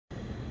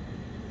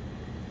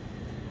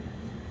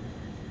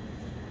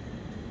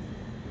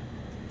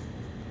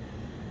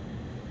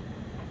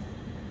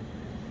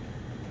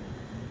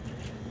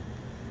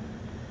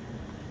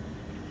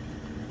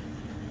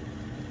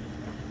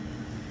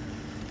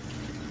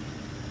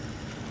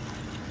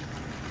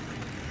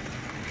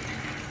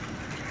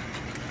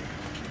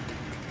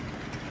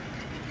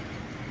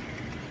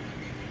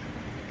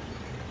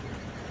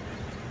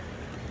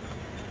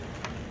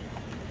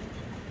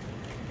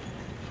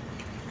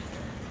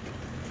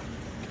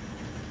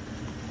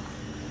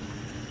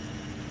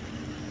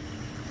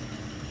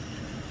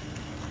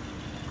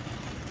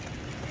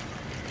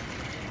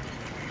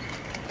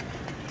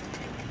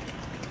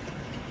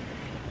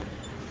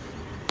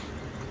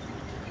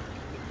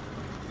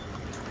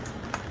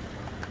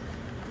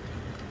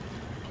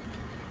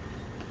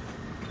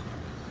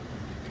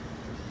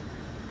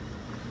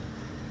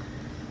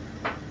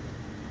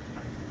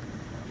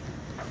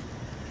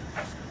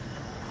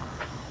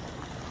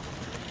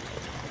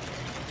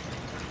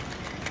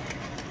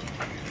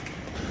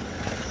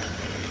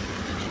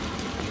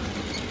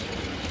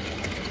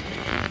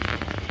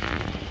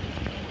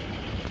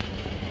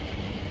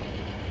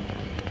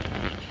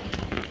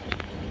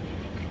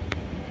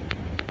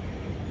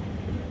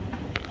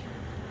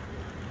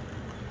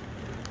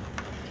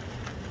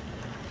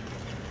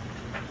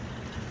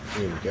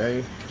Here we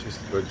go, just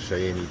thought to show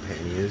you any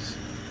panniers.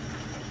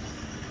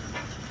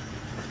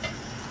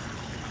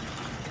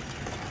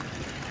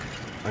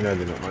 I know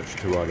they're not much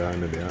to write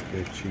home about,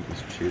 they're cheap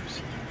as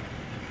chips.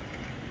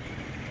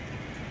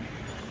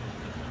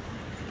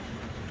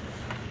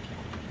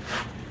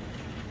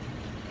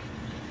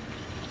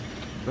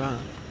 But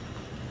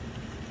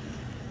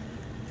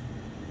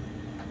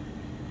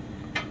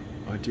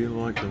I do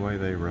like the way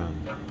they run.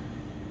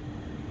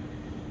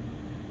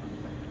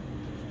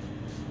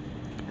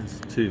 There's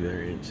two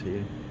variants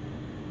here.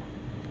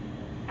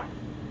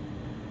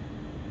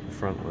 The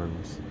front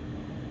one's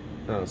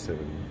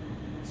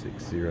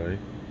R760.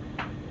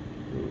 Oh,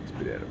 it's a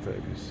bit out of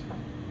focus.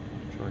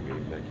 Try and get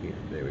him back here.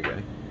 There we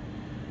go.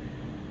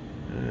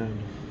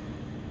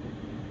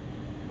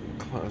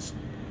 Class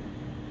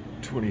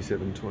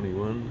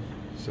 2721,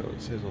 so it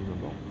says on the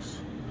box.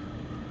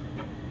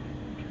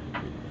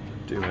 I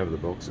do have the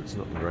box, it's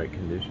not in great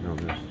condition. I'll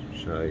just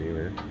show you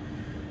there.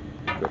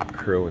 Got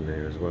krill in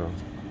there as well.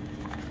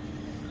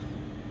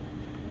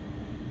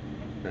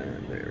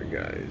 And there it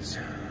goes.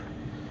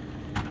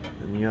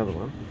 And the other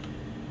one,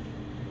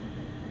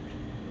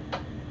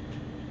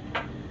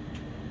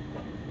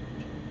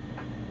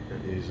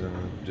 that is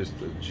just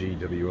the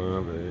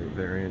GWR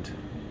variant,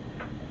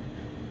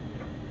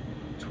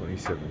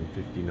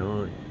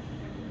 2759.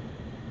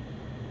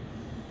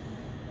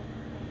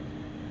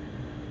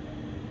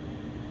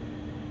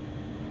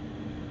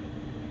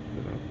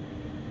 But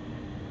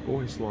I've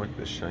always liked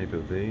the shape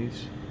of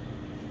these.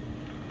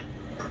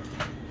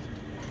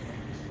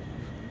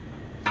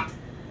 And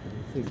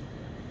I think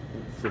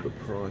for the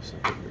price,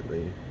 I think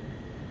that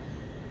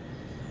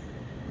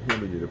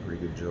Hornby did a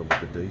pretty good job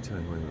with the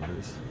detailing on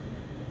this.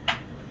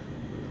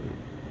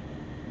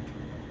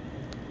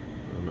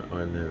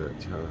 I know that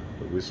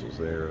the whistles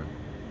there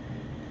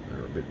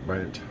are a bit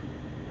bent,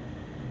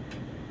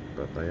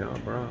 but they are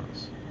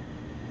brass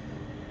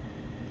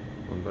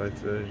on both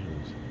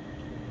versions.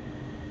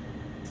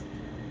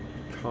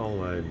 Coal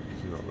load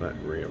is not that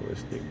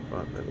realistic,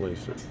 but at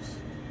least it's,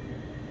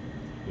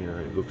 you know,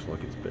 it looks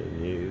like it's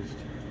been used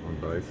on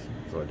both.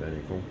 It's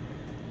identical.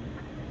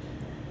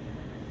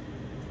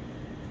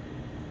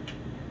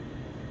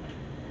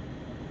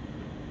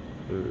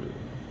 Ooh.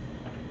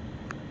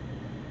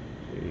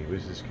 Gee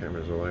whiz, this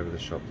camera's all over the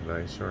shop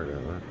today, sorry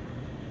about that.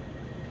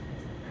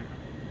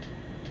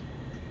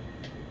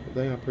 But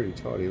they are pretty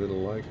tidy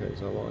little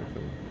locos, I like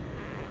them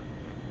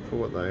for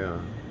what they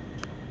are.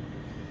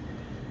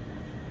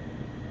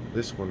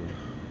 This one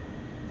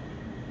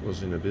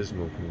was in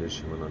abysmal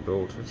condition when I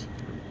bought it.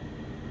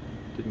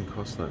 It didn't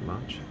cost that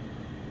much.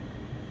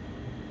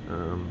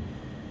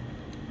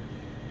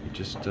 It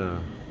just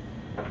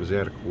was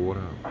out of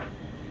quarter,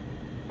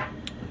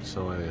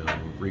 so I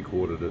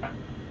re-quartered it.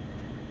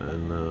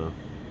 And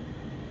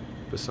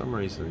for some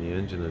reason the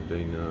engine had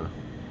been, or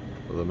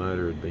the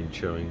motor had been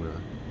chewing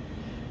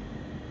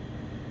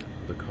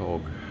the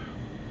cog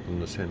on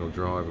the central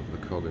drive of the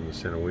cog in the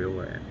centre wheel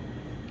there.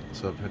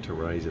 So I've had to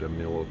raise it a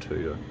mil or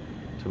two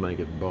to make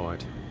it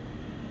bite.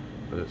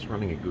 But it's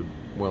running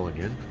well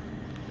again.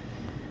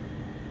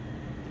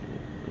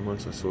 And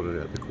once I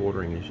sorted out the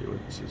quartering issue,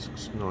 it's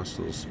a nice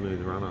little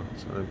smooth runner.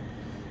 So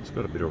it's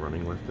got a bit of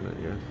running left in it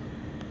yet.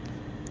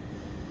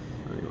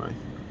 Anyway,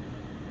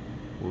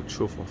 we'll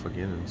chuff off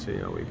again and see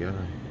how we go.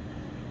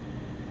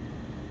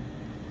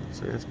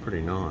 See, that's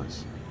pretty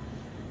nice.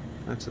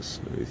 That's a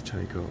smooth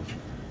takeoff.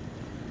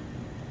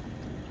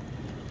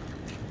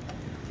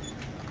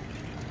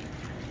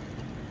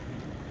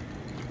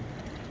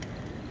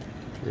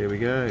 There we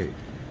go.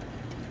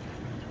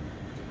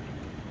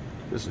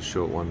 Just a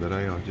short one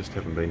today. I just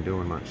haven't been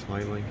doing much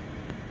lately.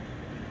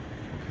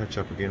 I'll catch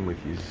up again with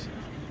you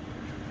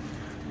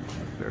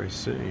very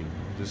soon.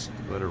 I'll just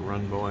let it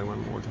run by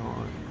one more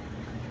time.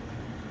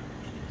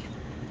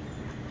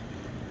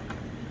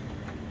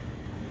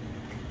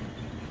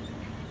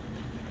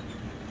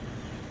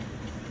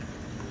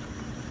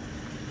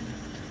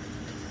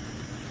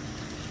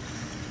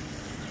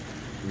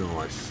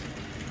 Nice.